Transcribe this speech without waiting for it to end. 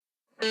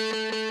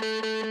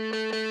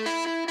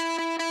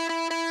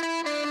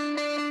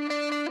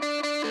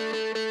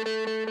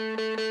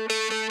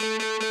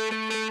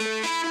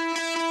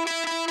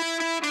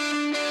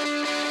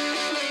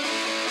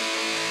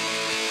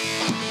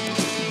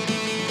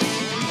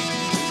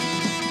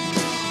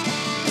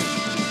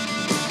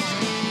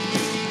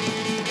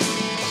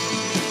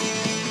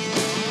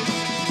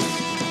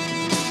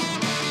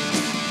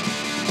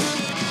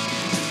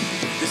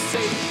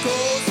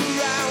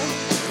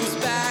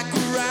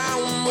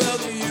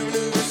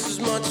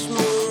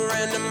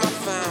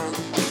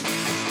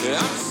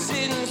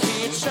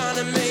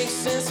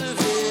sense of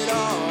it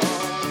all.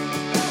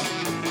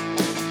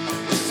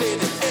 They say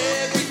that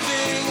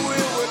everything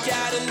will work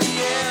out in the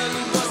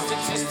end, but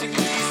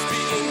statistically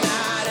speaking,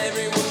 not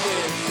everyone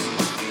wins.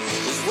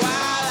 That's why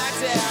I like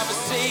to have a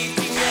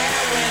safety net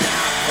when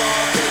I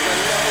fall, 'cause I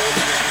know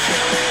that you're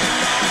killing them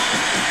all.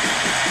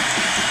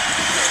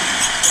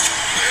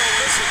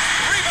 Listen,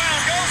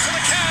 rebound goes to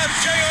the Cavs.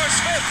 J.R.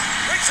 Smith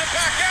brings it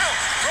back out,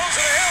 throws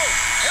it to Hill.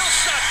 Hill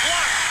shot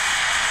blocked.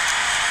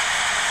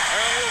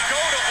 And we'll go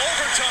to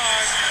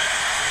overtime.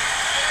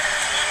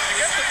 I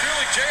get the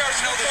feeling J.R.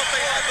 Smith thought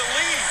they had the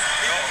lead.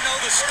 He didn't know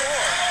the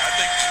score. I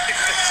think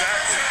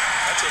exactly.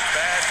 That's a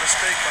bad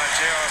mistake by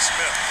J.R.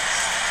 Smith.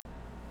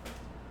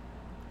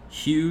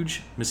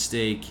 Huge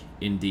mistake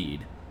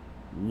indeed.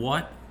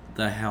 What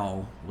the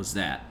hell was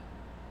that?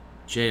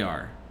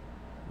 JR,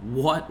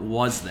 what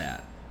was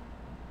that?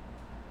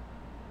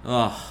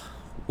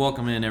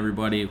 Welcome in,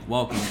 everybody.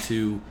 Welcome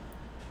to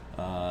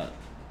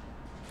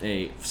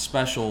a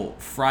special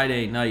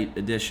Friday night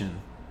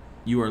edition.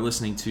 You are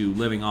listening to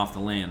Living Off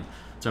the Land.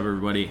 What's up,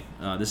 everybody?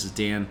 This is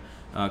Dan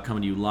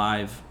coming to you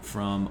live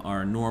from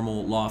our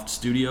normal loft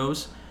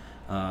studios.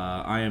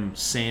 I am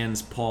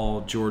sans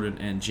Paul, Jordan,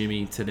 and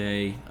Jimmy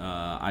today.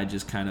 I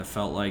just kind of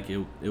felt like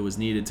it was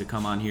needed to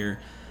come on here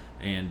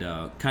and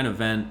kind of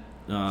vent.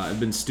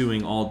 I've been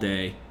stewing all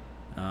day.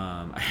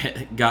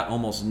 I got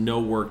almost no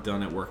work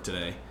done at work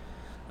today.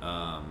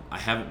 I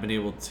haven't been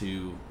able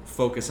to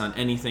focus on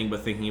anything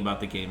but thinking about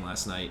the game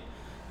last night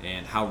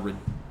and how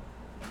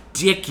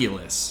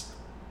ridiculous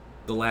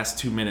the last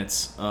 2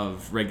 minutes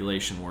of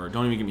regulation were.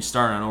 Don't even get me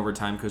started on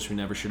overtime, because we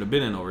never should have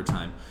been in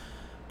overtime.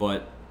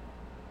 But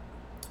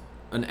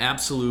an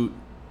absolute,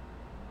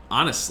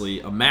 honestly,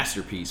 a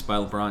masterpiece by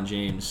LeBron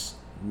James,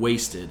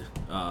 wasted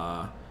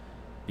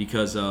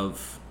because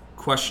of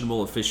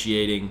questionable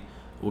officiating.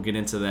 We'll get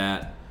into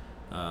that.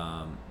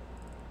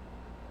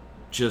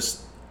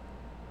 Just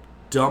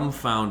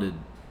dumbfounded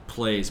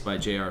plays by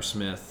J.R.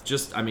 Smith.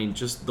 Just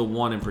the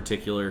one in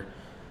particular,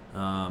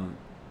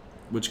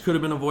 which could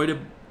have been avoided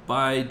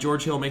by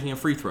George Hill making a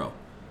free throw.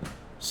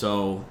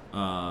 So,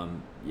 a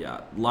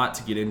lot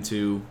to get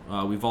into.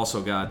 We've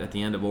also got, at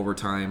the end of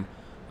overtime,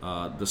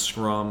 the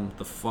scrum,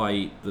 the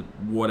fight, the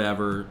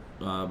whatever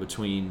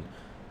between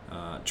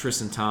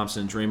Tristan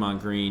Thompson,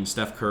 Draymond Green,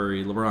 Steph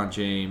Curry, LeBron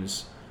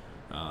James.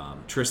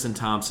 Tristan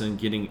Thompson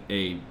getting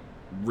a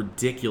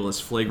ridiculous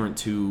flagrant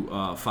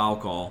 2 foul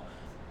call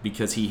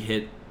because he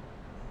hit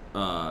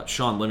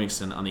Sean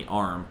Livingston on the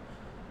arm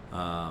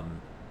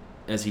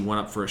as he went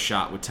up for a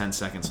shot with 10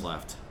 seconds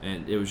left.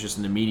 And it was just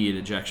an immediate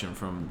ejection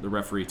from the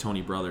referee,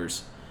 Tony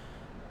Brothers.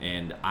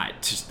 And I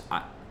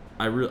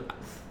really...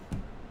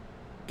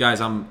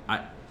 Guys,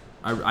 I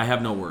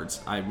have no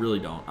words. I really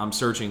don't. I'm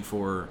searching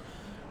for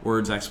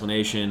words,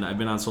 explanation. I've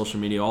been on social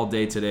media all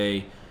day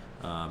today,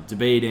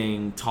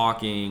 debating,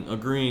 talking,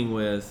 agreeing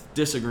with,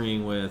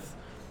 disagreeing with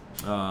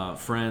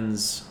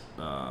friends,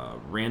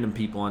 random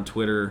people on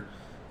Twitter,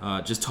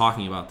 just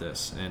talking about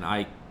this. And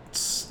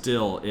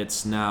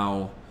it's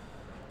now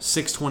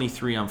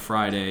 6:23 on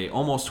Friday,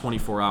 almost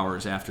 24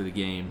 hours after the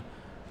game.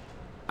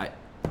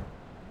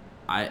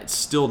 I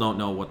still don't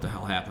know what the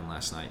hell happened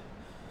last night.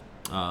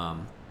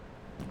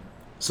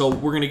 So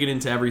we're going to get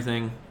into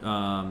everything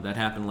that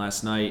happened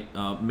last night,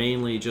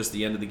 mainly just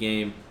the end of the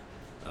game.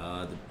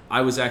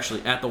 I was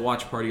actually at the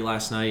watch party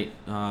last night.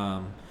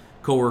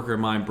 Coworker of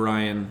mine,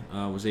 Brian,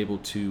 was able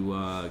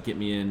to get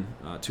me in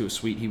to a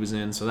suite he was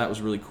in, so that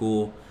was really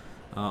cool.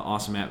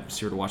 Awesome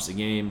atmosphere to watch the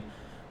game.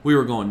 We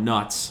were going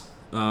nuts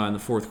in the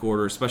fourth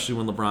quarter, especially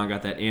when LeBron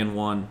got that and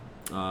one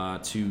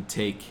to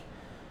take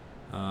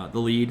the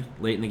lead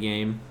late in the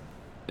game,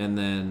 and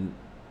then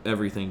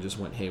everything just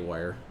went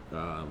haywire.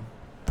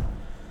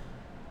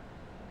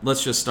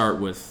 Let's just start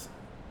with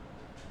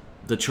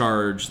the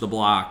charge, the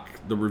block,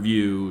 the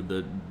review,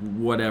 the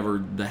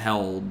whatever the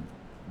hell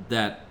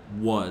that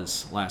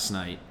was last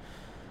night.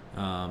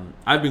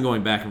 I've been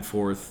going back and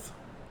forth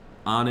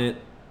on it,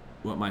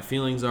 what my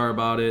feelings are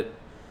about it,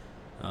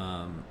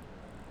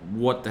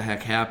 what the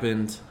heck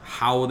happened,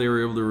 how they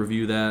were able to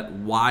review that,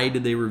 why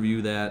did they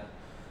review that,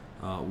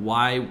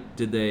 why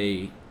did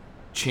they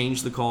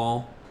change the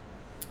call.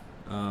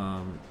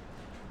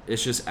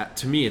 It's just,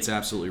 to me, it's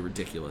absolutely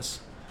ridiculous.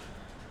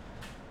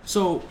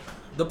 So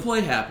the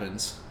play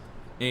happens,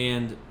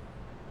 and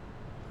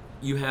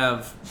you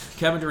have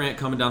Kevin Durant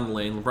coming down the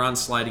lane, LeBron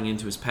sliding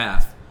into his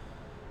path,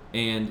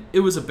 and it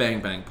was a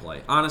bang-bang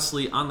play.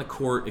 Honestly, on the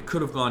court, it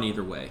could have gone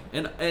either way.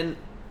 And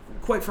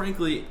quite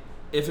frankly,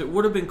 if it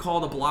would have been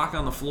called a block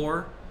on the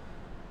floor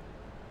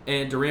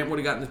and Durant would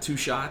have gotten the 2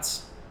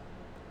 shots,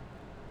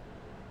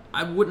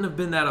 I wouldn't have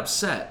been that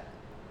upset.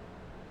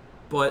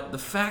 But the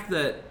fact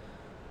that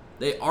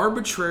they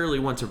arbitrarily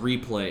went to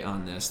replay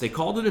on this, they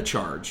called it a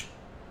charge.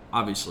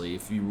 Obviously,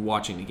 if you were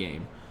watching the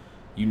game,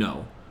 you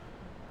know.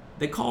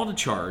 They called a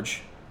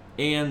charge,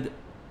 and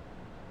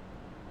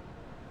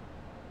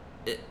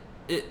a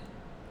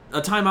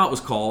timeout was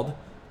called.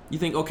 You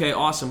think, okay,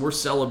 awesome, we're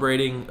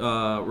celebrating.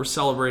 We're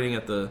celebrating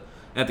at the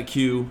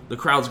Q. The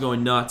crowd's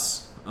going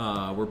nuts.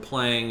 We're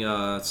playing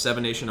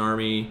Seven Nation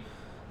Army.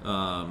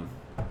 I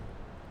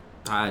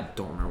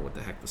don't remember what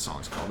the heck the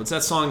song's called. It's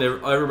that song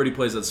that everybody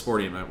plays at the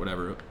sporting event,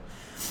 whatever.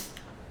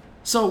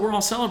 So we're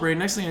all celebrating.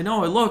 Next thing I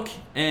know, I look,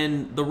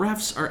 and the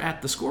refs are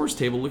at the scores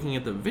table looking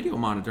at the video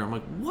monitor. I'm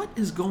like, what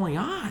is going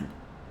on?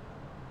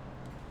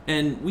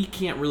 And we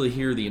can't really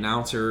hear the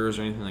announcers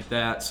or anything like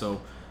that,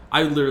 so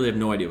I literally have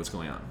no idea what's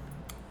going on.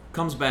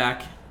 Comes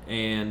back,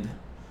 and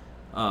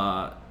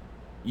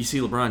you see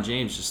LeBron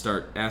James just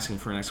start asking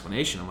for an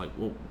explanation. I'm like,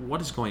 well, what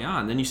is going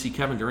on? Then you see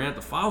Kevin Durant at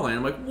the foul line.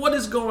 I'm like, what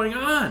is going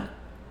on?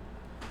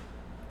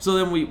 So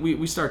then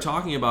we start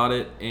talking about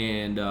it,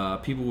 and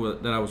people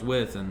that I was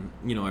with, and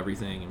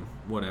everything and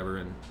whatever,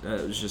 and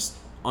it was just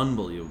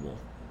unbelievable.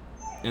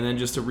 And then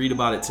just to read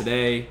about it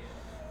today,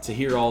 to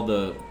hear all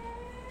the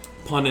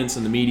pundits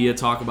and the media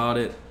talk about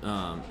it,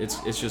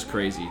 it's just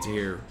crazy to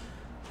hear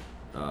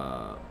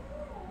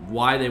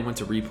why they went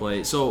to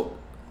replay. So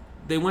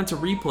they went to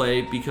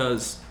replay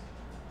because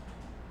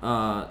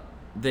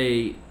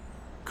they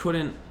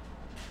couldn't.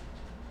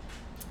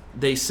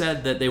 They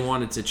said that they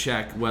wanted to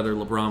check whether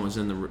LeBron was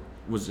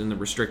in the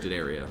restricted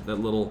area, that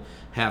little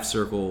half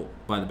circle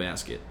by the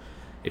basket.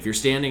 If you're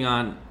standing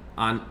on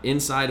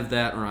inside of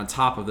that or on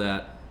top of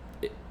that,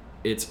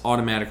 it's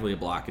automatically a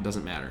block. It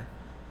doesn't matter.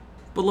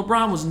 But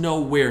LeBron was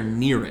nowhere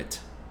near it.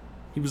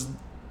 He was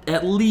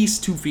at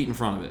least 2 feet in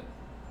front of it.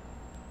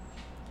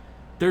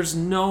 There's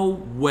no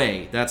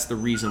way that's the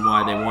reason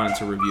why they wanted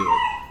to review it.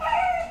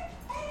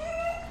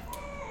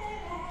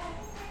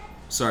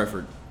 Sorry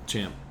for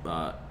Champ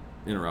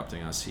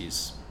interrupting us.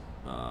 He's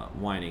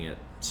whining at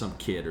some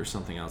kid or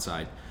something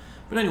outside.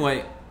 But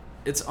anyway,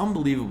 it's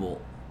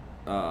unbelievable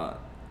to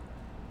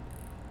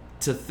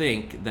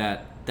think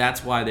that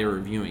that's why they were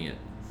reviewing it.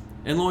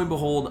 And lo and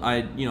behold,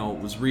 I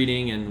was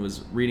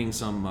reading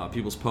some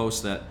people's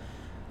posts that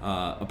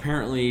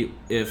apparently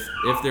if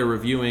they're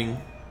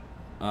reviewing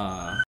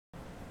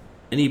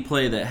any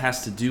play that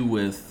has to do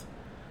with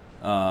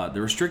the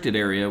restricted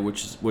area,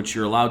 which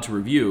you're allowed to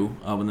review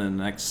within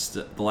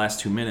the last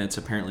 2 minutes,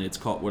 apparently it's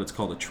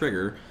called a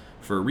trigger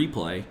for a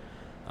replay.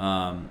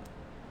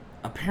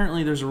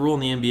 Apparently there's a rule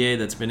in the NBA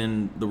that's been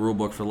in the rule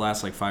book for the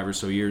last 5 or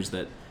so years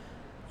that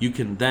you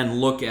can then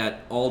look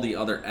at all the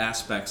other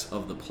aspects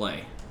of the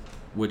play,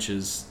 which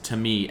is, to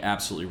me,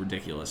 absolutely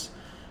ridiculous.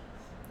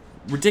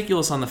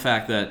 Ridiculous on the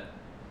fact that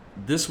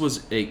this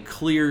was a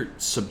clear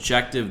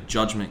subjective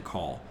judgment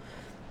call.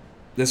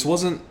 This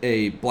wasn't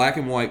a black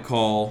and white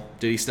call.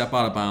 Did he step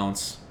out of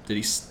bounds?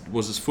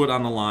 Was his foot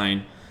on the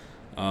line?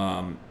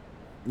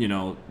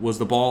 Was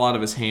the ball out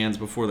of his hands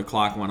before the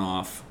clock went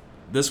off?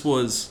 This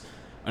was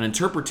an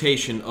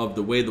interpretation of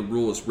the way the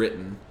rule is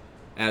written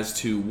as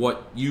to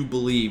what you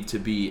believe to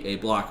be a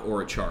block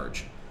or a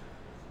charge.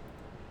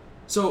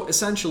 So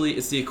essentially,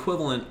 it's the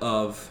equivalent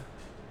of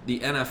the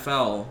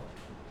NFL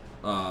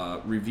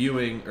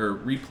reviewing or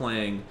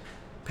replaying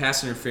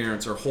pass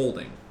interference or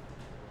holding.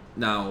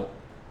 Now,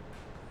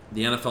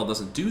 the NFL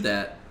doesn't do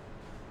that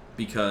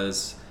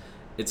because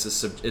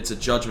it's a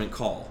judgment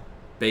call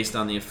based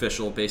on the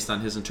official, based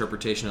on his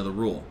interpretation of the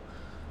rule.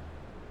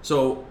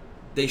 So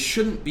they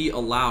shouldn't be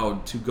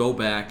allowed to go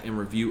back and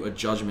review a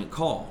judgment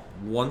call.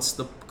 Once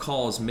the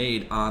call is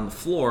made on the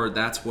floor,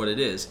 that's what it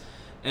is.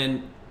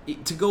 And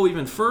to go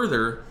even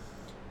further,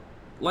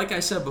 like I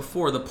said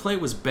before, the play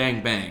was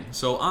bang bang.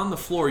 So on the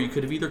floor, you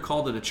could have either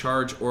called it a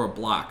charge or a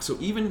block. So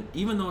even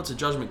though it's a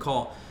judgment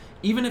call,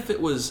 even if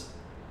it was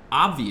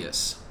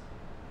obvious,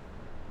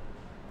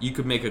 you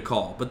could make a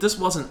call. But this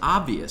wasn't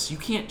obvious. You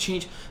can't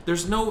change.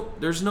 There's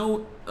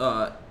no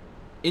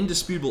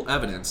indisputable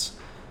evidence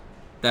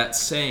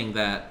that's saying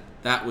that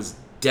was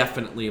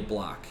definitely a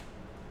block,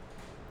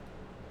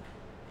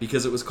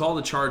 because it was called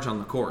a charge on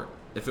the court.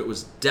 If it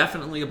was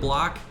definitely a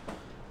block,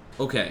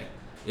 okay,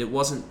 it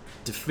wasn't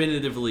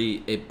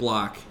definitively a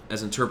block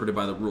as interpreted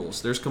by the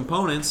rules. There's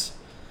components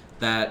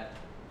that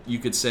you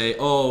could say,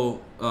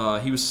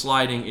 he was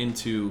sliding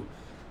into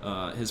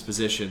his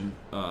position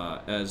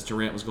as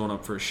Durant was going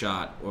up for a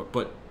shot.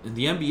 But in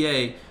the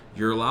NBA,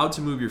 you're allowed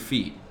to move your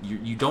feet.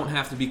 You don't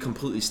have to be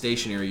completely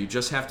stationary. You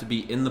just have to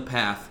be in the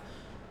path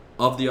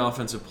of the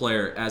offensive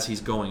player as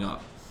he's going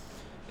up.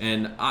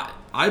 And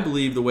I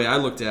believe, the way I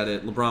looked at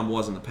it, LeBron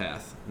was in the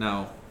path.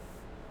 Now,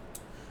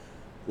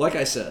 like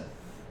I said,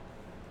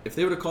 if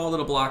they would have called it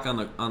a block on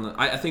the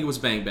I think it was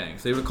bang bang.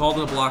 If they would have called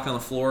it a block on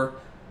the floor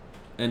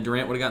and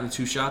Durant would have gotten the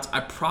 2 shots, I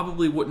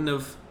probably wouldn't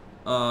have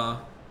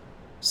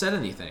said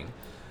anything.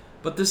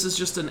 But this is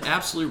just an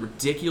absolutely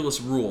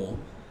ridiculous rule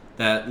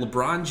that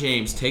LeBron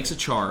James takes a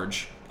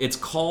charge. It's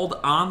called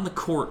on the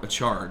court a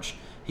charge.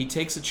 He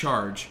takes a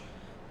charge,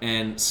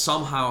 and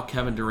somehow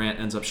Kevin Durant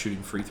ends up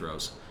shooting free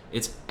throws.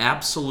 It's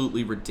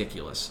absolutely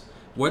ridiculous.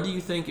 Whether you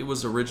think it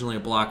was originally a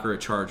block or a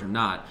charge or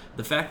not,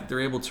 the fact that they're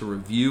able to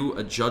review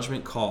a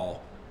judgment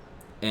call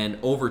and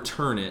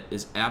overturn it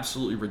is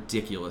absolutely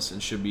ridiculous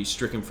and should be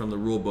stricken from the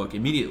rule book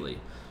immediately.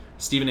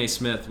 Stephen A.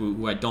 Smith,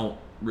 who I don't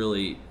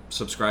really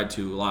subscribe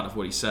to a lot of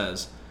what he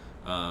says,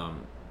 and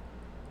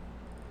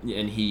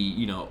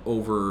he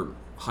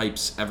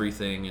overhypes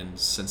everything and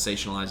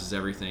sensationalizes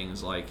everything,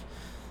 is like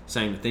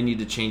saying that they need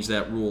to change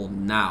that rule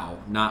now,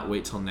 not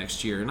wait till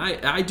next year. And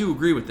I do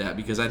agree with that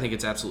because I think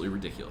it's absolutely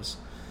ridiculous.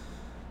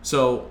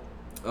 So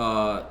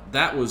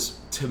that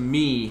was, to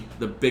me,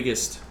 the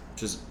biggest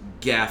just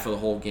gaffe of the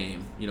whole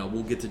game.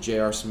 We'll get to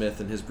J.R. Smith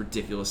and his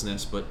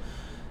ridiculousness, but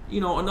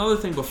another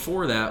thing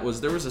before that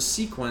was there was a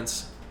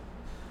sequence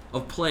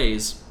of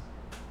plays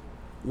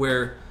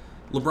where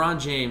LeBron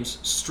James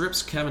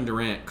strips Kevin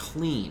Durant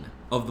clean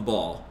of the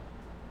ball,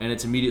 and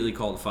it's immediately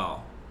called a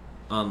foul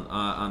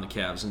on the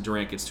Cavs, and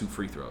Durant gets 2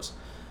 free throws.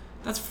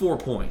 That's 4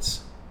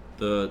 points.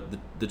 The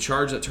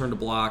charge that turned to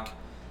block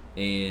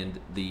and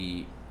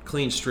the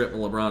clean strip of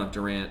LeBron of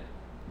Durant,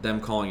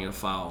 them calling it a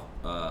foul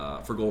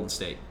for Golden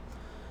State.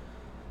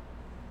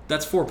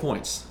 That's 4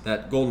 points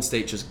that Golden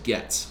State just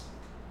gets.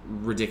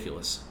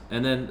 Ridiculous.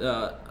 And then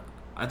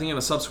I think in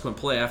a subsequent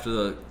play after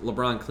the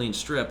LeBron clean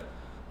strip,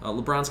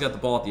 LeBron's got the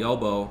ball at the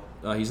elbow.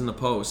 He's in the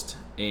post,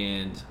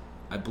 and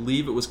I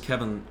believe it was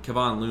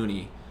Kevon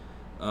Looney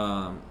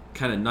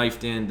kind of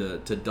knifed in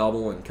to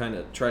double and kind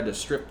of tried to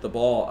strip the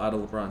ball out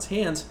of LeBron's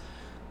hands.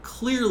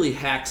 Clearly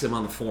hacks him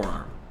on the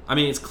forearm. I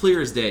mean, it's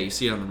clear as day. You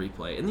see it on the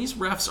replay. And these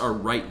refs are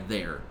right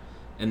there,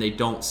 and they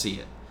don't see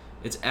it.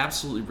 It's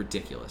absolutely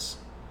ridiculous.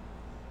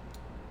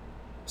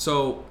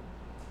 So,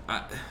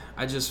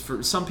 I just,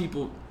 for some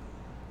people,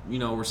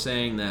 were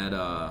saying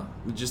that,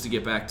 just to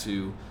get back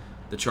to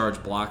the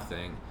charge block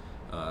thing,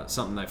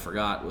 something I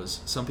forgot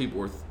was some people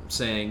were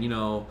saying,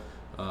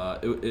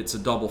 it's a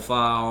double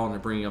foul, and they're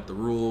bringing up the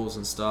rules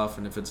and stuff,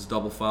 and if it's a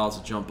double foul, it's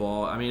a jump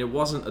ball. I mean, it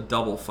wasn't a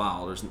double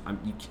foul.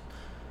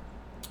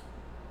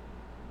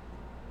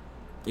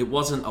 It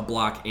wasn't a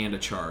block and a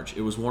charge.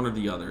 It was one or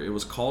the other. It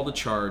was called a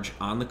charge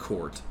on the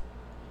court.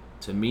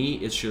 To me,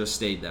 it should have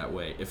stayed that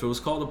way. If it was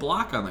called a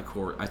block on the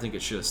court, I think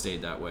it should have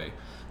stayed that way.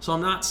 So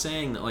I'm not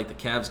saying that the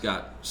Cavs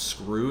got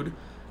screwed.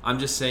 I'm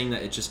just saying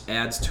that it just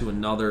adds to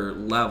another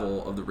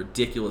level of the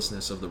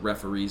ridiculousness of the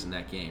referees in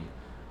that game,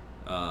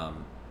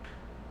 and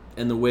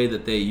the way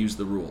that they use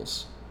the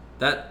rules.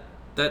 That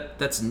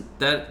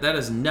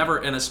is never,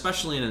 and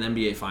especially in an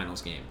NBA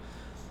Finals game,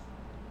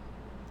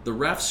 the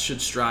refs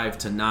should strive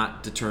to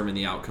not determine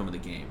the outcome of the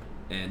game.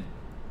 And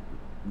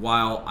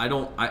while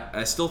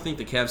I still think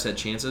the Cavs had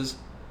chances,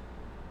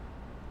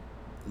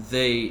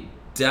 they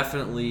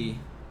definitely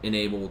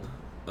enabled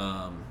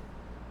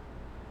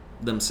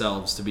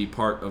themselves to be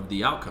part of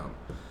the outcome.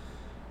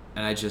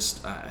 And I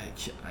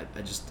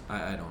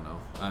don't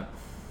know.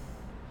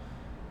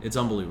 It's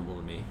unbelievable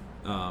to me.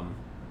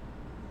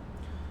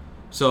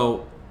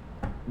 So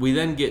we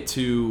then get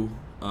to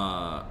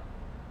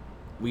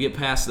we get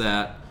past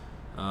that,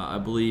 I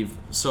believe.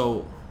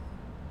 So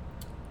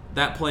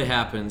that play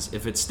happens.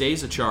 If it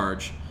stays a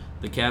charge,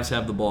 the Cavs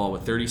have the ball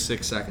with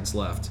 36 seconds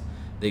left.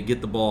 They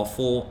get the ball,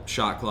 full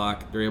shot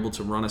clock. They're able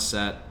to run a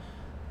set.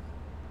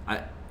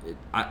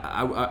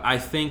 I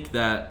think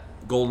that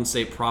Golden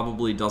State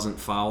probably doesn't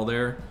foul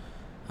there.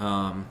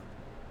 I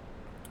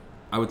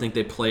would think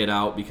they play it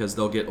out because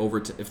they'll get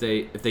over if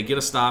they get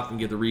a stop and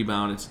get the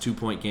rebound, it's a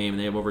 2-point game and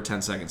they have over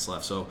 10 seconds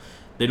left. So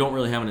they don't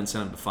really have an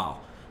incentive to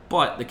foul.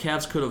 But the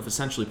Cavs could have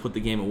essentially put the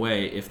game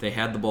away if they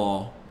had the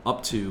ball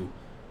up 2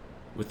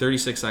 with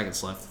 36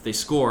 seconds left. If they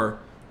score,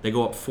 they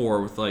go up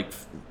 4 with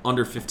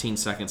under 15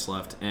 seconds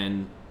left,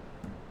 and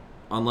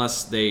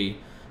unless they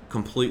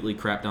completely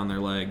crap down their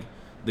leg,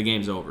 the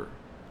game's over.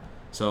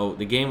 So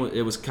the game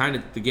was kind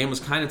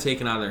of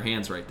taken out of their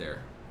hands right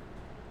there.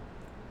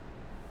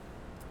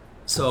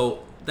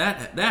 So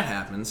that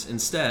happens.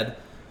 Instead,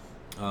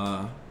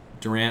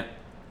 Durant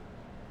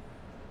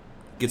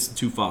gets the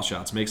 2 foul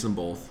shots, makes them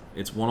both.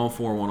 It's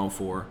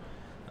 104-104.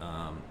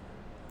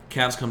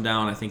 Cavs come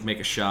down, I think, make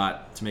a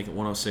shot to make it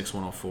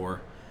 106-104.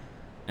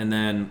 And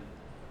then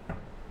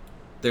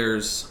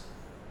there's,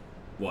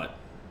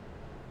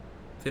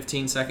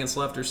 15 seconds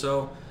left or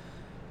so?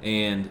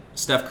 And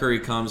Steph Curry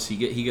comes.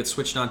 He gets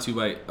switched onto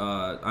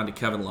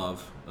Kevin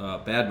Love.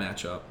 Bad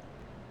matchup.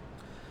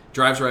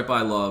 Drives right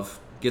by Love.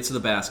 Gets to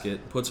the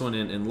basket. Puts one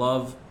in. And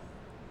Love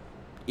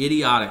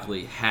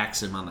idiotically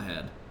hacks him on the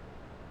head.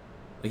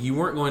 You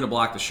weren't going to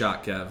block the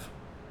shot, Kev.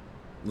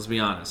 Let's be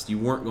honest. You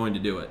weren't going to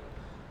do it.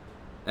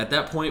 At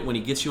that point, when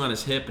he gets you on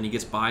his hip and he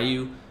gets by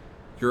you,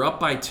 you're up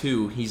by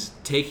 2. He's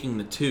taking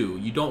the 2.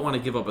 You don't want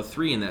to give up a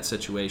 3 in that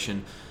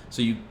situation.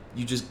 So you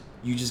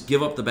just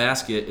give up the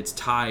basket, it's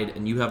tied,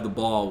 and you have the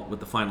ball with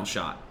the final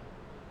shot.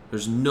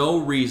 There's no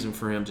reason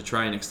for him to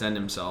try and extend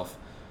himself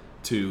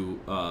to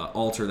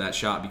alter that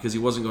shot because he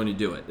wasn't going to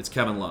do it. It's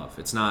Kevin Love.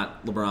 It's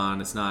not LeBron.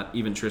 It's not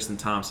even Tristan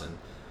Thompson,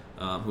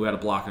 who had a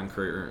block on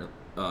Curry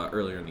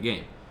earlier in the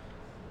game.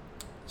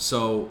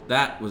 So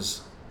that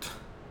was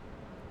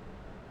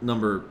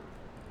number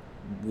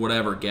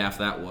whatever gaff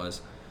that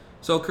was.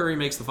 So Curry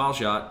makes the foul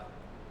shot.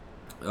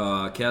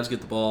 Cavs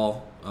get the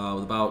ball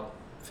with about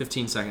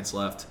 15 seconds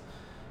left.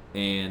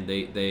 And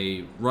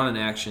they run an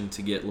action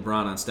to get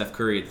LeBron on Steph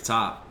Curry at the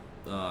top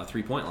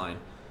 3-point line.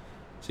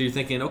 So you're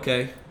thinking,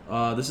 okay,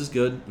 this is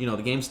good. The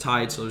game's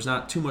tied, so there's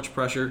not too much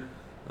pressure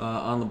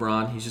on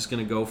LeBron. He's just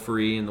going to go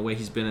free, and the way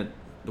he's been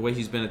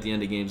at the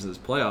end of games in this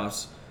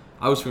playoffs,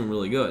 I was feeling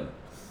really good.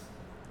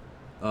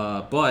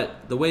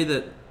 But the way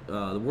that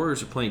the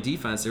Warriors are playing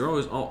defense, they're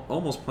always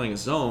almost playing a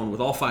zone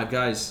with all 5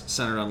 guys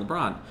centered on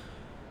LeBron.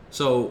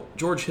 So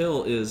George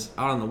Hill is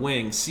out on the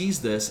wing,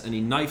 sees this, and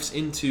he knifes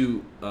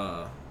into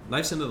the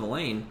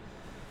lane.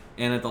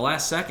 And at the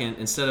last second,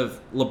 instead of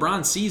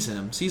LeBron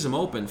sees him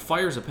open,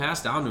 fires a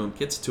pass down to him,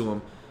 gets to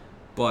him,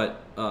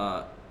 but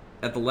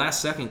at the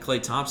last second,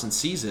 Klay Thompson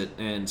sees it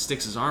and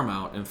sticks his arm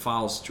out and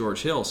fouls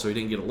George Hill, so he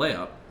didn't get a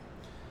layup.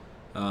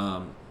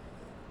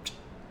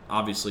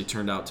 Obviously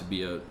turned out to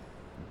be a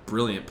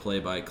brilliant play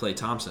by Klay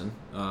Thompson.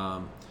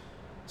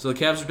 So the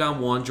Cavs are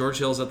down 1. George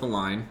Hill's at the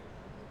line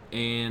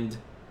and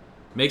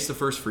makes the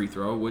first free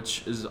throw,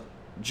 which is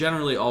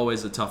generally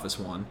always the toughest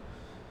one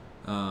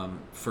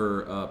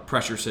for a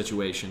pressure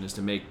situation, is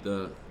to make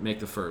the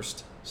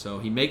first. So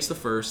he makes the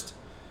first.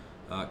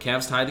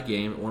 Cavs tie the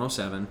game at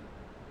 107,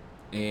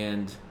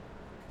 and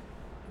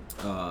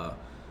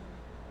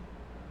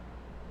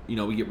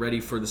we get ready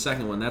for the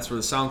second one. That's where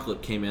the sound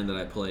clip came in that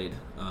I played.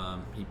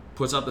 He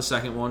puts up the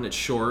second one. It's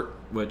short,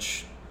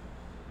 which,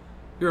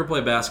 if you ever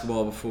played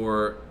basketball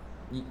before,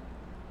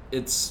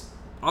 it's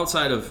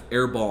outside of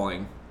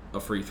airballing a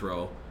free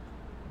throw.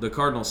 The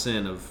cardinal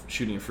sin of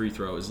shooting a free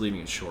throw is leaving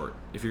it short.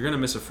 If you're going to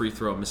miss a free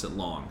throw, miss it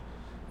long.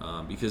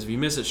 Because if you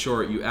miss it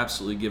short, you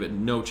absolutely give it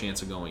no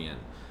chance of going in.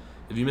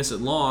 If you miss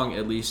it long,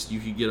 at least you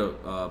could get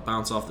a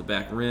bounce off the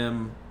back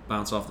rim,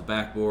 bounce off the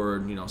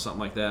backboard, something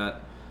like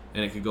that,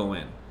 and it could go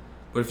in.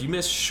 But if you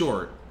miss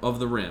short of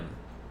the rim,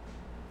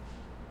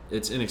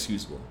 it's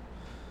inexcusable.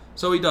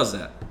 So he does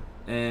that.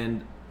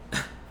 And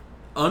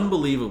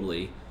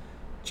unbelievably,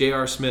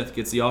 J.R. Smith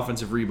gets the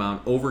offensive rebound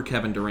over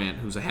Kevin Durant,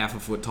 who's a half a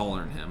foot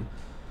taller than him.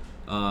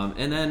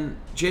 And then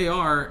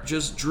J.R.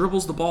 just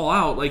dribbles the ball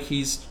out like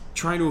he's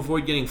trying to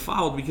avoid getting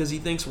fouled because he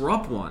thinks we're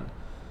up 1.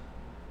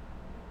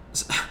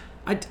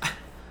 I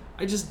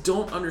just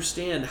don't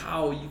understand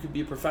how you could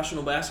be a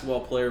professional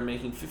basketball player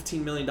making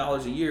 $15 million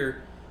a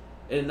year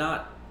and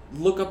not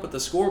look up at the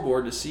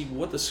scoreboard to see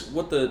what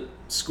the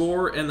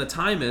score and the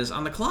time is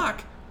on the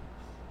clock.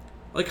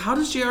 Like, how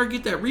does JR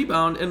get that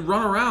rebound and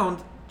run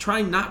around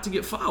trying not to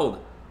get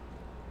fouled?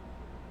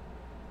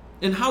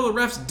 And how the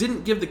refs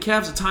didn't give the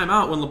Cavs a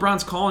timeout when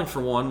LeBron's calling for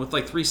one with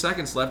like 3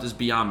 seconds left is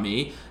beyond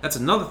me. That's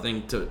another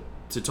thing to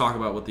talk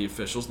about with the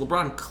officials.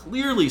 LeBron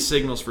clearly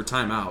signals for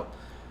timeout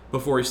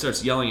before he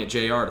starts yelling at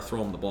JR to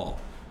throw him the ball.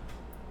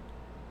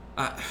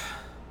 I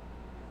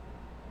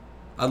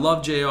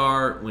love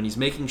JR when he's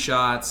making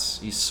shots.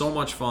 He's so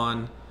much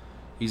fun.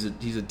 He's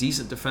a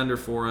decent defender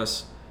for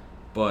us.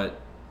 But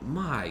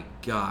my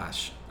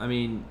gosh, I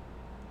mean,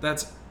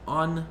 that's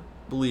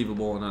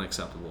unbelievable and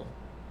unacceptable.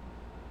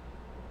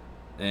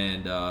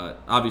 And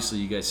obviously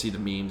you guys see the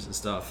memes and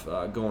stuff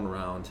going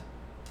around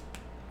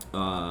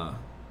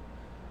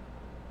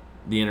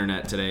the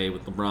internet today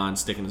with LeBron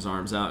sticking his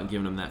arms out and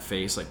giving him that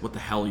face. Like, what the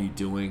hell are you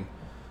doing?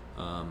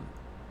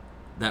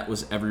 That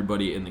was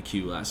everybody in the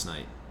queue last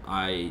night.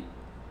 I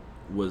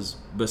was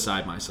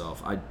beside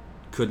myself. I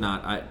could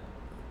not. I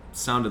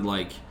sounded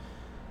like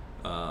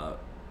I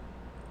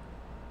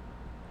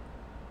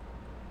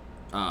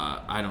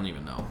don't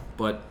even know.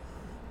 But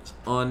it's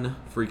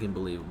unfreaking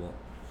believable.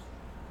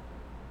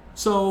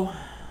 So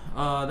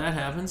that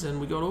happens,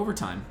 and we go to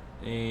overtime.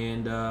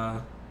 And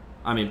I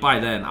mean, by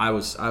then I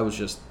was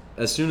just,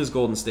 as soon as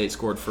Golden State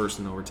scored first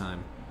in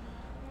overtime,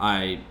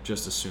 I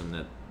just assumed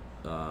that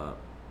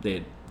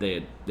they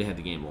had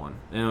the game won,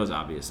 and it was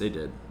obvious they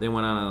did. They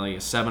went on a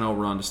 7-0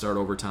 run to start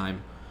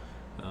overtime.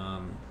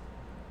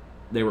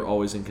 They were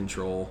always in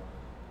control,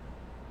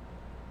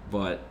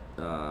 but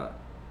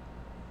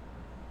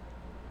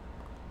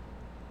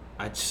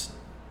it's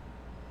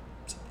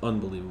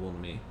unbelievable to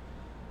me.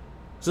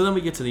 So then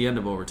we get to the end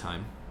of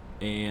overtime,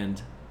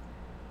 and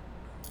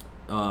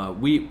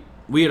we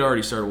had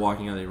already started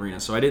walking out of the arena,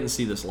 so I didn't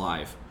see this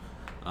live.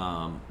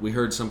 We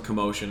heard some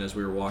commotion as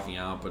we were walking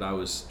out, but I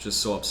was just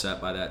so upset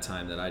by that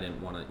time that I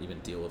didn't want to even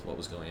deal with what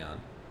was going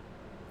on.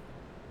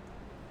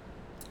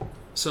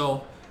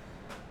 So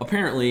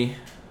apparently,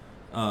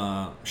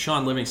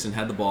 Sean Livingston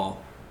had the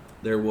ball.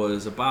 There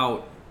was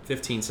about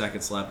 15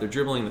 seconds left. They're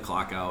dribbling the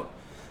clock out.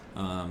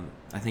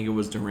 I think it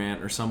was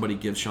Durant or somebody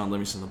gives Sean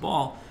Livingston the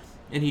ball,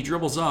 and he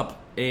dribbles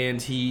up, and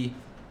he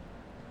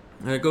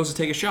goes to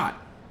take a shot.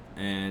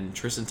 And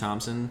Tristan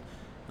Thompson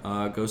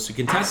goes to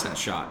contest that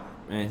shot.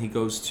 And he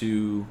goes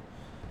to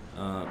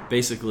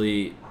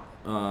basically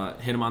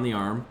hit him on the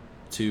arm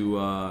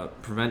to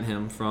prevent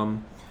him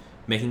from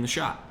making the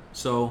shot.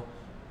 So,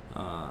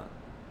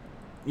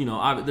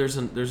 there's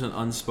an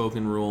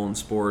unspoken rule in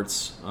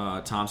sports.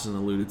 Thompson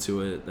alluded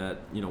to it that,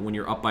 when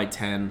you're up by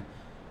 10,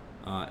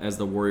 as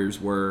the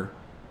Warriors were,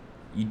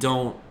 you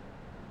don't,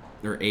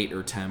 or 8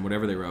 or 10,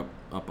 whatever they were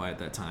up by at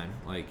that time,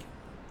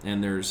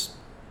 and there's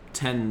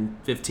 10,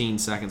 15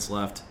 seconds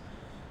left.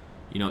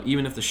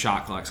 Even if the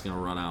shot clock's going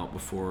to run out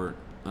before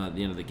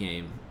the end of the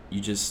game, you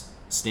just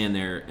stand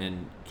there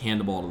and hand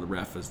the ball to the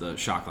ref as the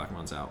shot clock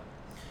runs out,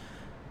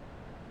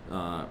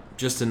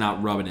 just to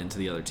not rub it into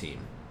the other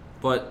team.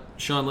 But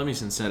Sean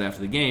Livingston said after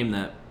the game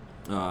that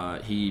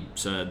he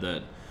said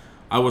that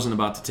I wasn't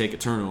about to take a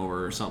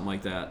turnover or something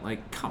like that.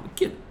 Like, come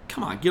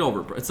on, get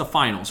over it, bro. It's the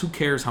finals. Who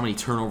cares how many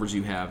turnovers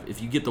you have?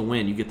 If you get the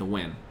win, you get the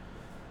win.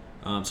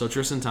 So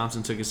Tristan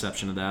Thompson took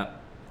exception to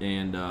that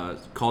and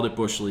called it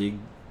Bush League,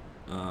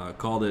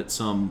 called it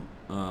some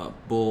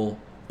bull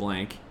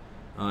blank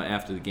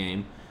after the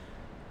game.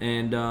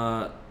 And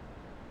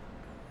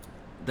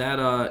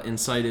that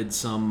incited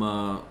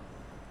some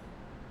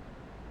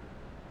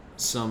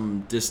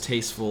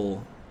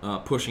distasteful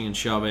pushing and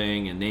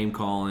shoving and name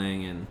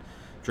calling, and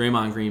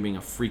Draymond Green being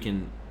a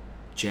freaking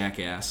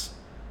jackass,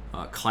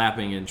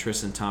 clapping in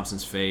Tristan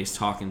Thompson's face,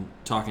 talking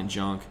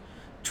junk.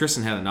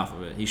 Tristan had enough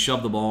of it. He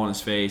shoved the ball in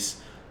his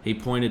face. He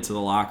pointed to the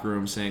locker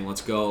room saying,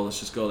 let's go. Let's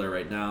just go there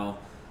right now.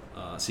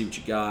 See what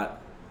you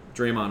got.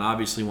 Draymond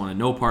obviously wanted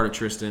no part of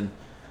Tristan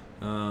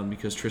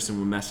because Tristan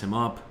would mess him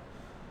up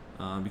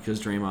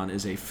because Draymond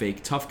is a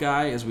fake tough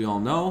guy, as we all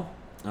know.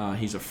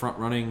 He's a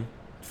front-running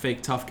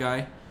fake tough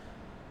guy.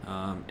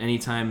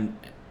 Anytime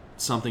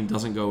something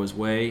doesn't go his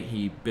way,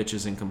 he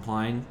bitches and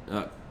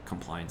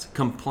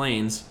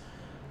complains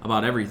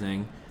about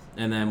everything.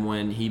 And then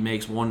when he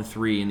makes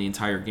 1-3 in the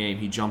entire game,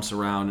 he jumps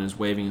around and is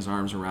waving his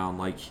arms around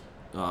like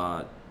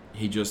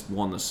he just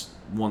won the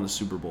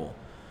Super Bowl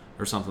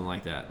or something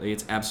like that. Like,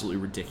 it's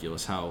absolutely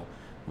ridiculous how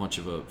much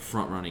of a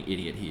front-running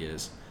idiot he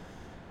is.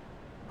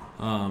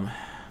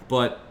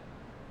 But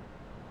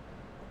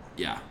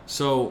yeah,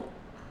 so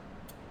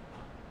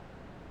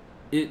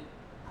it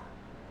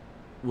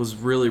was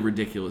really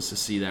ridiculous to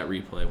see that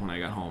replay when I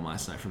got home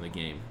last night from the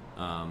game.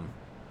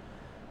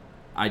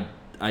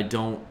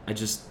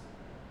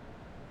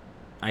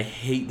 I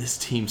hate this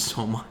team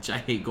so much. I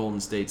hate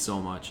Golden State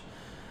so much.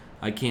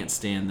 I can't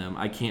stand them.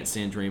 I can't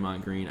stand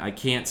Draymond Green. I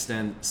can't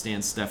stand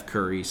Steph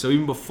Curry. So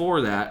even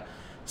before that,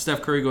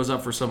 Steph Curry goes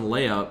up for some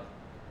layup,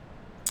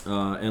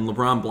 and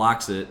LeBron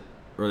blocks it,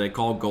 or they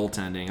call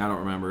goaltending. I don't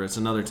remember. It's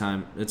another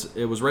time.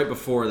 It was right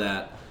before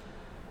that,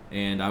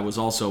 and I was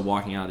also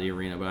walking out of the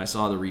arena, but I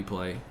saw the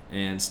replay,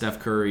 and Steph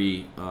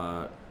Curry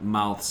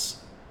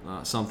mouths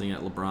something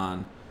at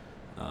LeBron,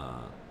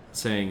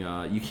 saying,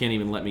 you can't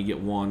even let me get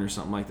one or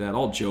something like that,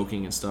 all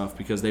joking and stuff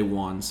because they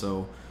won.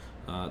 So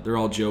they're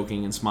all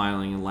joking and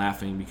smiling and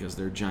laughing because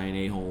they're giant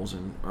a-holes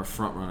and are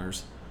front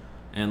runners.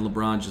 And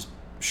LeBron just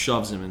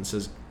shoves him and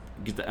says,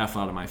 get the F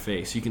out of my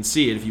face. You can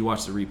see it if you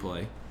watch the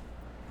replay.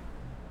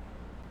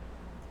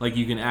 Like,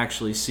 you can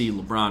actually see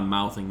LeBron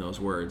mouthing those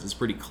words. It's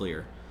pretty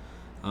clear.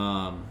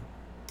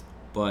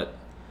 But,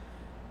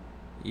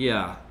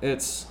 yeah,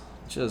 it's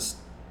just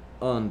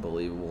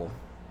unbelievable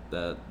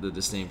that the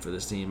disdain for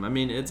this team. I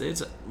mean,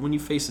 it's when you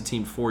face a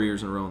team 4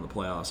 years in a row in the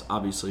playoffs,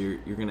 obviously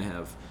you're going to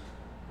have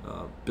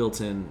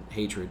built-in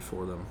hatred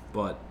for them.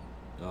 But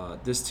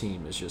this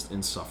team is just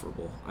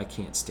insufferable. I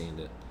can't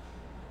stand it.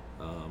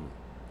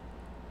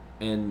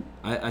 And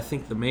I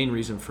think the main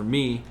reason for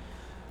me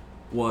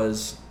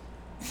was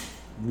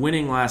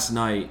winning last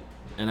night,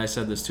 and I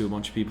said this to a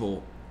bunch of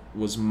people,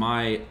 was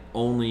my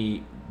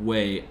only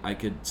way I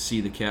could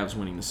see the Cavs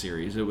winning the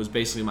series. It was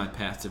basically my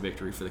path to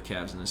victory for the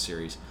Cavs in this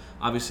series.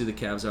 Obviously, the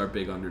Cavs are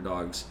big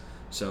underdogs,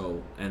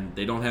 and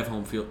they don't have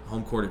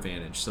home court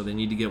advantage, so they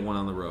need to get one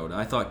on the road.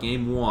 I thought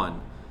Game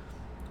 1,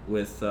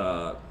 with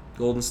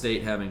Golden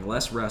State having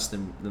less rest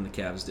than the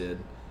Cavs did,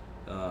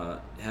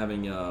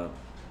 having a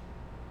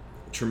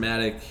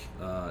dramatic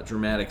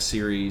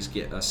series,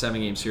 get a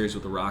 7-game series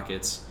with the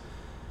Rockets,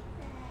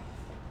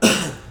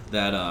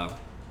 that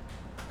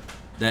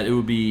it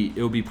would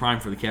be prime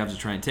for the Cavs to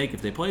try and take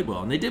if they played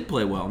well, and they did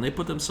play well, and they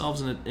put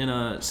themselves in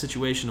a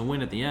situation to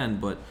win at the end.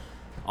 But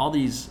all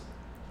these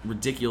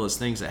ridiculous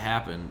things that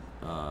happened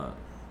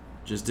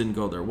just didn't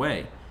go their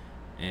way,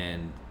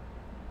 and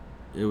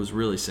it was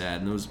really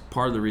sad. And it was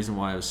part of the reason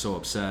why I was so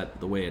upset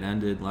the way it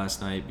ended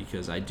last night,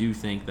 because I do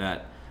think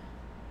that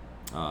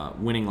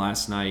winning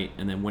last night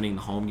and then winning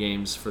the home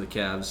games for the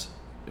Cavs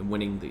and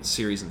winning the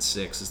series in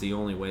 6 is the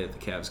only way that the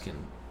Cavs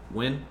can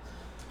win.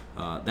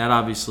 That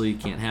obviously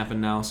can't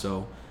happen now,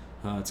 so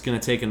it's going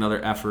to take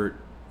another effort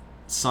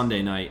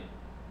Sunday night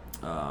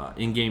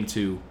in Game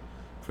 2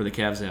 for the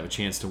Cavs to have a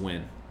chance to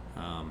win.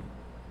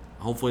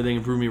 Hopefully they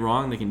can prove me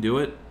wrong. They can do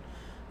it.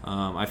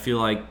 I feel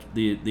like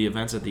the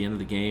events at the end of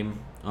the game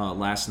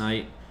last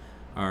night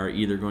are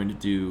either going to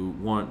do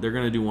one. They're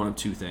going to do one of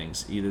two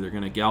things. Either they're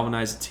going to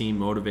galvanize the team,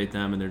 motivate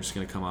them, and they're just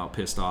going to come out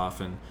pissed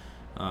off and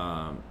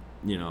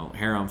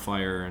hair on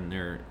fire, and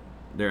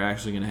they're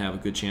actually going to have a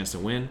good chance to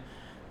win,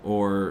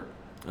 or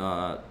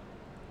they're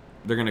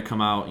going to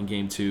come out in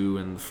Game 2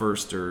 and the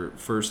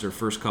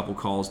first couple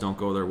calls don't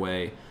go their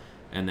way,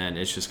 and then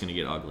it's just going to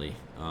get ugly.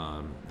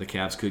 The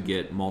Cavs could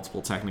get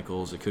multiple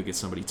technicals. It could get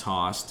somebody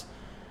tossed,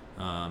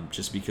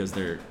 just because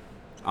they're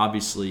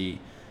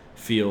obviously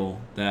feel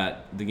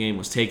that the game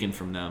was taken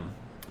from them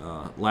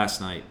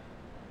last night,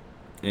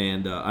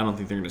 and I don't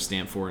think they're going to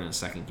stand for it in a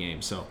second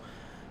game. So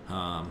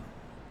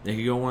they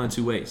could go one of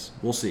two ways.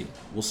 We'll see.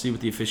 We'll see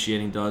what the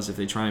officiating does if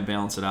they try and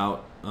balance it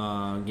out.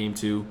 Game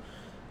 2,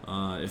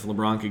 if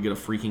LeBron could get a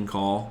freaking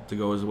call to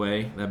go his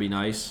way, that'd be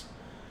nice.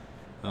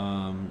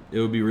 It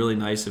would be really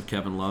nice if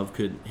Kevin Love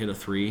could hit a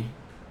 3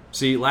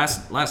 See,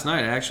 last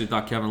night I actually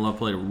thought Kevin Love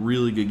played a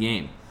really good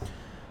game,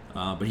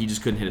 but he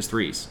just couldn't hit his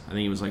threes. I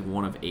think he was like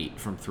 1 of 8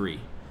 from 3.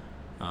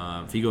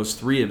 If he goes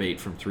 3 of 8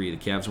 from 3, the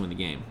Cavs win the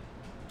game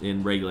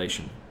in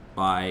regulation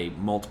by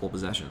multiple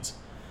possessions.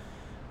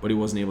 But he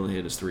wasn't able to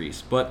hit his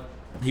threes. But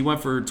he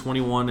went for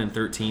 21 and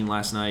 13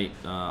 last night.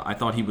 I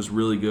thought he was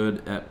really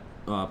good at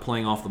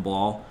playing off the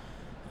ball.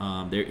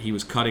 He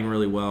was cutting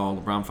really well.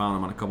 LeBron found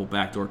him on a couple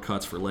backdoor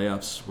cuts for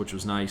layups, which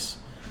was nice.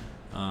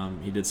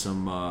 He did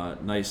some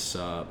nice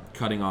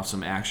cutting off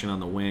some action on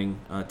the wing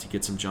to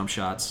get some jump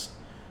shots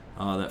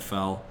that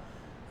fell.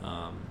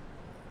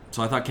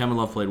 So I thought Kevin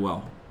Love played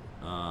well.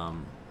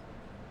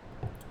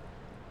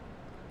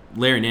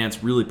 Larry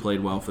Nance really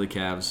played well for the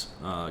Cavs.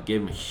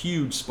 Gave him a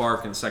huge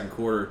spark in the second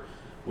quarter,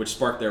 which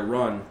sparked their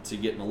run to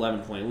get an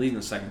 11-point lead in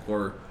the second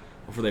quarter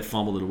before they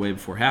fumbled it away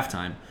before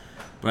halftime.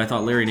 But I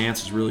thought Larry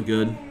Nance was really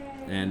good,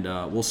 and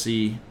we'll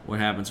see what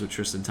happens with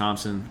Tristan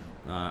Thompson.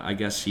 I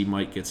guess he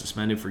might get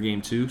suspended for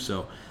Game 2,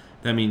 so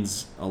that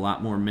means a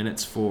lot more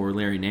minutes for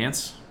Larry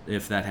Nance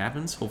if that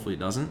happens. Hopefully it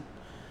doesn't.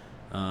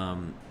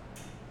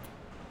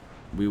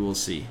 We will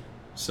see.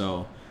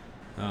 So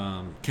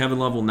Kevin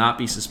Love will not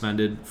be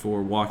suspended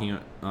for walking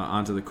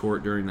onto the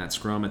court during that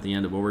scrum at the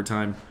end of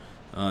overtime.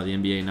 The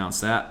NBA announced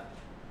that.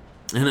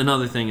 And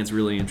another thing that's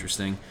really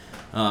interesting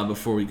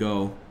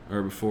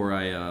before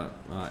I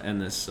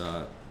end this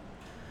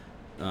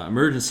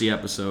emergency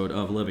episode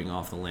of Living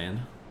Off the Land.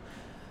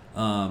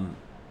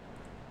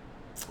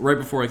 Right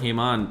before I came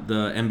on,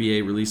 the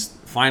NBA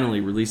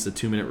finally released a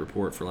 2-minute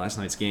report for last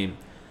night's game,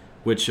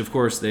 which of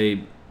course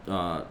they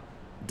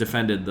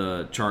defended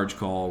the charge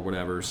call or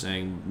whatever,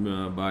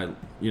 saying by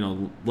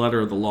letter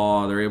of the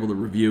law they're able to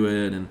review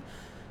it and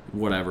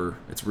whatever.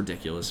 It's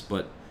ridiculous,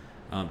 but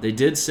they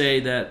did say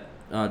that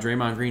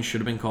Draymond Green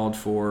should have been called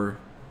for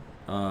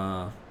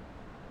a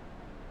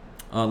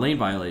lane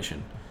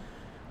violation,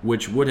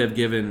 which would have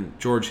given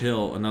George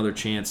Hill another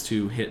chance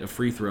to hit a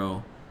free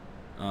throw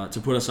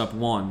to put us up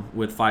 1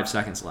 with 5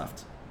 seconds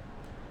left.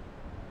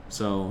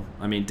 So,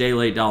 I mean, day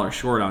late, dollar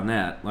short on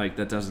that. Like,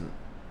 that doesn't,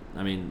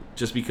 I mean,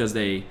 just because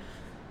they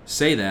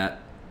say that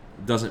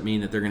doesn't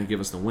mean that they're going to give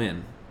us the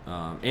win.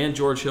 And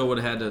George Hill would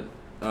have had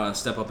to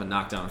step up and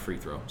knock down a free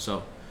throw.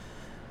 So,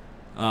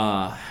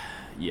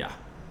 yeah.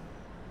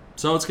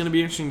 So it's going to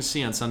be interesting to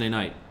see on Sunday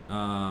night.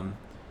 I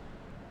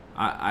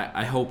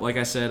hope, like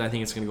I said, I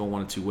think it's going to go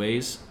one of two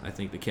ways. I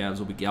think the Cavs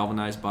will be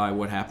galvanized by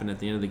what happened at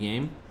the end of the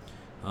game.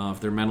 If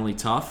they're mentally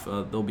tough,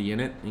 they'll be in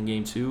it in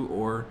Game 2,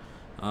 or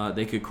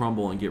they could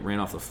crumble and get ran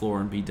off the floor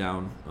and be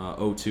down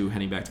 0-2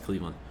 heading back to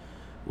Cleveland,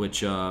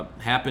 which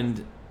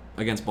happened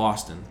against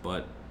Boston,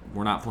 but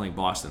we're not playing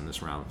Boston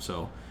this round.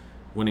 So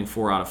winning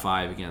 4 out of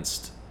 5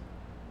 against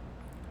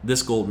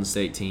this Golden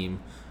State team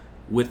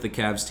with the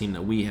Cavs team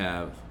that we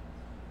have,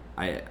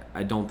 I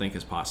don't think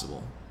is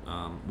possible.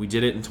 We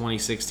did it in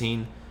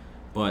 2016,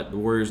 but the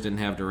Warriors didn't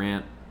have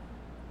Durant,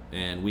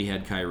 and we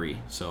had Kyrie.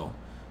 So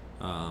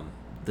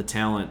the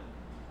talent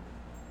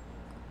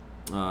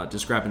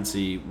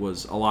discrepancy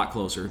was a lot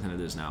closer than it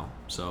is now.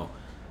 So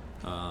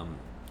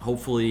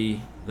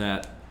hopefully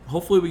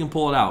we can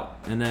pull it out,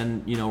 and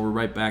then we're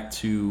right back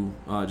to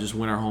just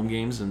win our home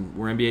games, and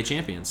we're NBA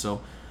champions.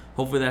 So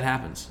hopefully that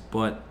happens.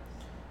 But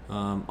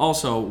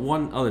also,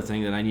 one other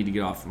thing that I need to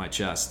get off my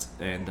chest,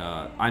 and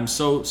I'm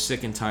so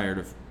sick and tired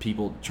of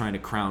people trying to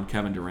crown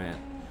Kevin Durant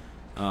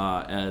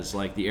as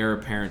like the heir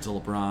apparent to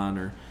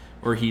LeBron,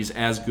 or he's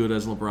as good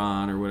as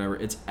LeBron or whatever.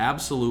 It's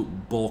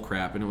absolute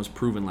bullcrap, and it was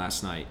proven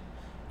last night.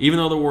 Even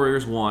though the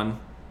Warriors won,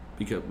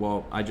 because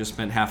I just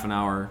spent half an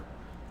hour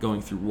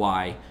going through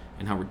why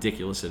and how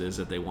ridiculous it is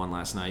that they won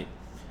last night.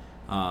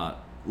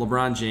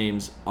 LeBron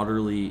James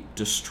utterly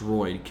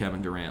destroyed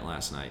Kevin Durant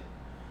last night.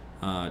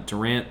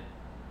 Durant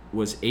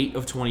was 8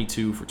 of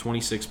 22 for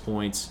 26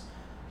 points,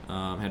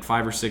 had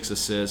 5 or 6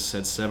 assists,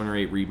 had 7 or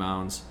 8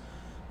 rebounds.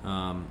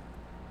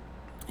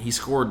 He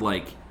scored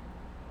like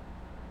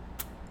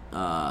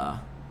 10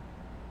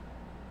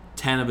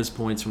 of his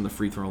points from the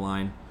free throw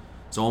line,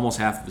 so almost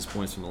half of his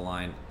points from the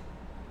line.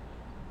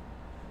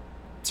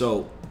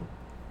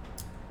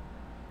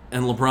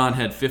 And LeBron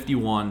had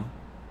 51,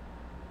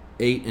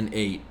 8 and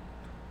 8.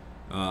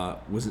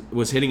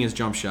 Was hitting his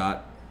jump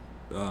shot.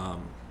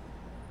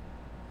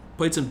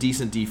 Played some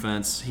decent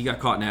defense. He got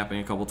caught napping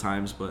a couple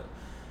times, but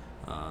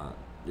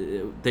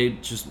the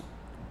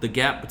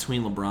gap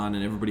between LeBron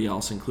and everybody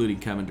else, including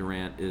Kevin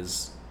Durant,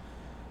 is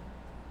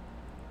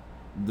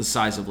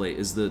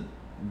the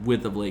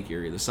width of Lake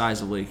Erie, the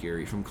size of Lake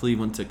Erie from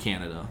Cleveland to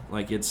Canada.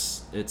 Like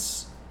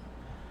it's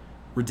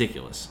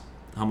ridiculous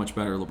how much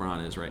better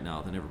LeBron is right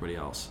now than everybody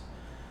else.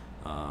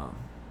 And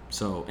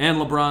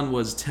LeBron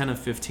was 10 of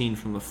 15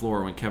 from the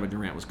floor when Kevin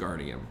Durant was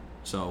guarding him.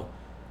 So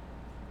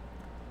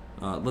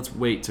let's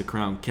wait to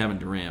crown Kevin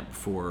Durant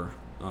before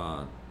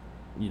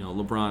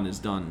LeBron is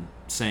done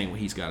saying what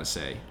he's got to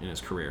say in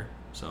his career.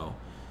 So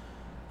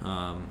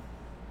I'm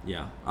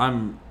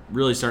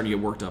really starting to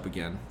get worked up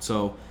again.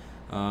 So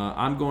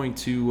I'm going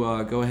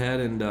to go ahead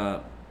and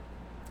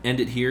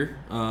end it here.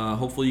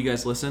 Hopefully you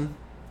guys listen.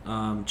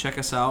 Check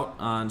us out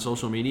on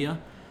social media.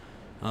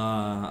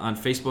 on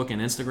Facebook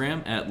and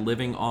Instagram at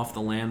Living Off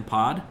the Land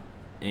Pod,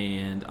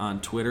 and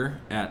on Twitter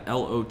at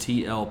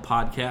LOTL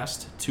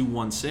Podcast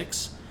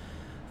 216.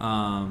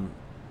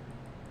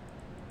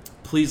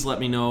 Please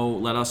let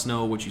us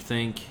know what you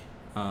think.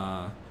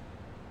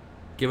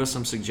 Give us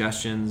some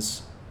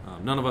suggestions.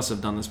 None of us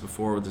have done this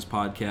before with this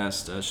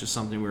podcast. It's just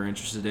something we're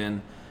interested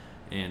in,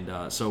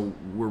 and so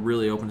we're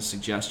really open to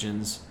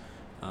suggestions.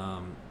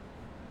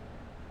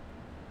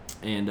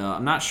 And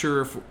I'm not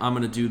sure if I'm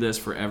going to do this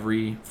for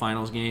every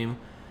finals game,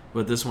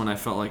 but this one I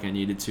felt like I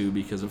needed to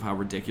because of how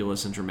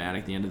ridiculous and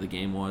dramatic the end of the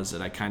game was,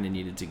 that I kind of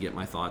needed to get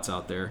my thoughts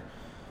out there.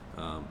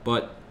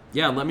 But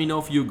yeah, let me know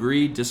if you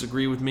agree,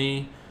 disagree with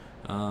me,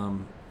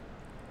 and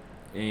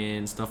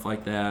stuff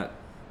like that.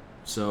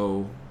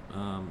 So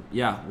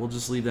yeah, we'll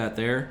just leave that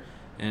there.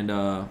 And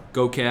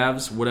go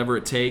Cavs, whatever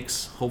it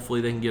takes.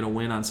 Hopefully they can get a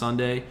win on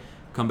Sunday,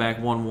 come back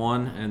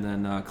 1-1, and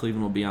then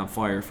Cleveland will be on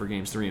fire for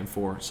games 3 and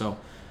 4. So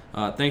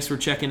thanks for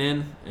checking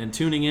in and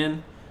tuning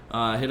in.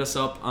 Hit us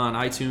up on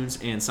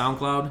iTunes and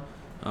SoundCloud.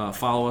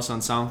 Follow us on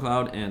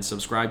SoundCloud and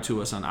subscribe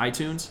to us on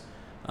iTunes.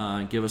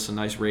 Give us a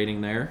nice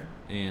rating there.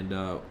 And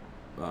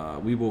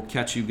we will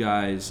catch you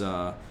guys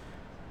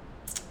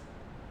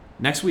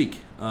next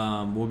week.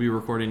 We'll be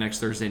recording next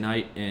Thursday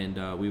night,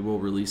 and we will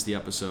release the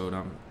episode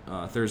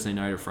on Thursday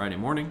night or Friday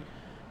morning.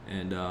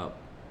 And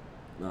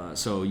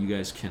so you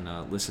guys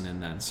can listen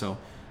in then. So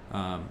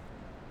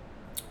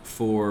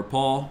for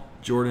Paul,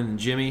 Jordan, and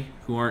Jimmy,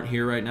 who aren't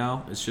here right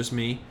now, it's just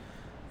me.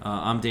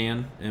 I'm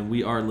Dan, and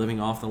we are Living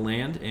Off the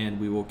Land,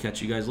 and we will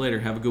catch you guys later.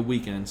 Have a good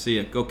weekend. See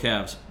ya. Go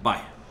Cavs.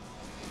 Bye.